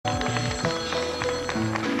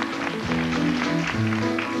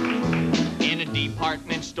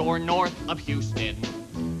store north of Houston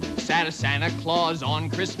sat a Santa Claus on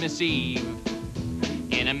Christmas Eve.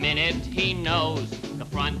 In a minute he knows the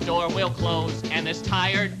front door will close and this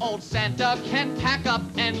tired old Santa can pack up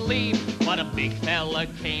and leave. But a big fella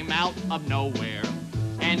came out of nowhere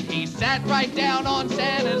and he sat right down on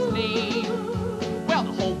Santa's knee. Well,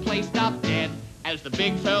 the whole place stopped dead as the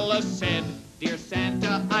big fella said, "Dear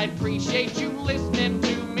Santa, I'd appreciate you listening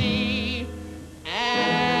to me."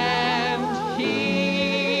 And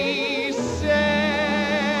he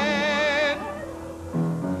said,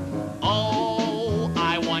 "Oh,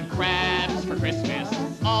 I want crabs for Christmas.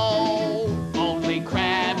 Oh, only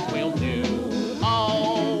crabs will do.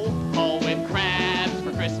 Oh, with crabs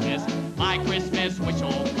for Christmas, my Christmas wish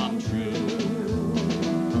will come true."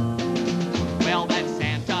 Well, that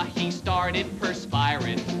Santa, he started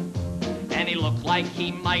perspiring, and he looked like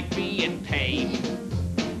he might be in pain.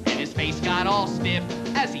 And his face got all stiff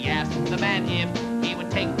as he asked the man if he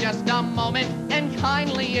would take just a moment and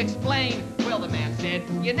kindly explain. Well, the man said,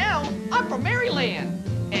 "You know, I'm from Maryland,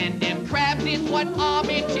 and them crabs is what I'm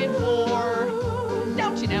itching for.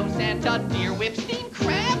 Don't you know, Santa dear, with steamed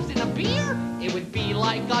crabs and a beer, it would be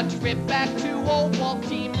like a trip back to old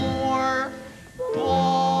Baltimore."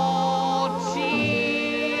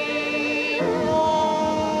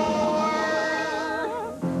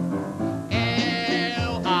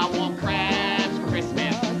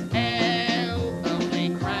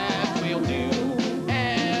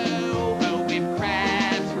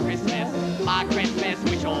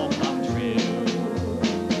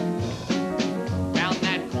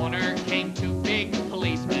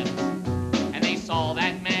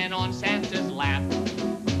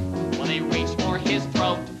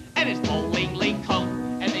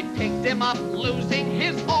 Up, losing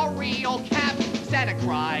his Oreo cap. Santa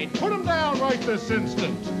cried, "Put him down right this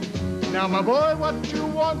instant. Now, my boy, what you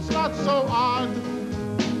want's not so odd.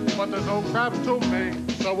 But there's no crabs to make,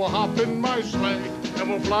 so we'll hop in my sleigh and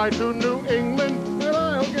we'll fly to New England and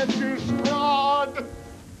I'll get you scrawled."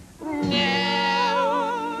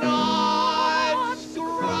 "No, not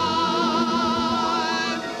scrawled."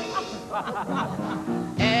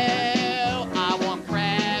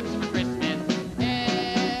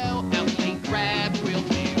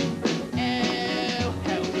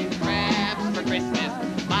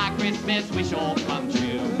 Wish all come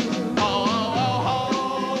true. Oh, oh, oh,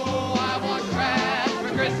 oh, I want crabs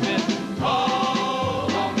for Christmas. Oh,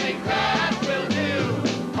 only crabs will do.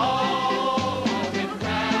 Oh, with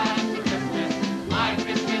crabs for Christmas. My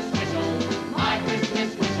Christmas whistle, my Christmas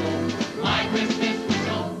whistle, my Christmas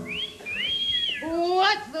whistle.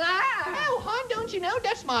 What's that? Oh, hon, don't you know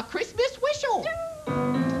that's my Christmas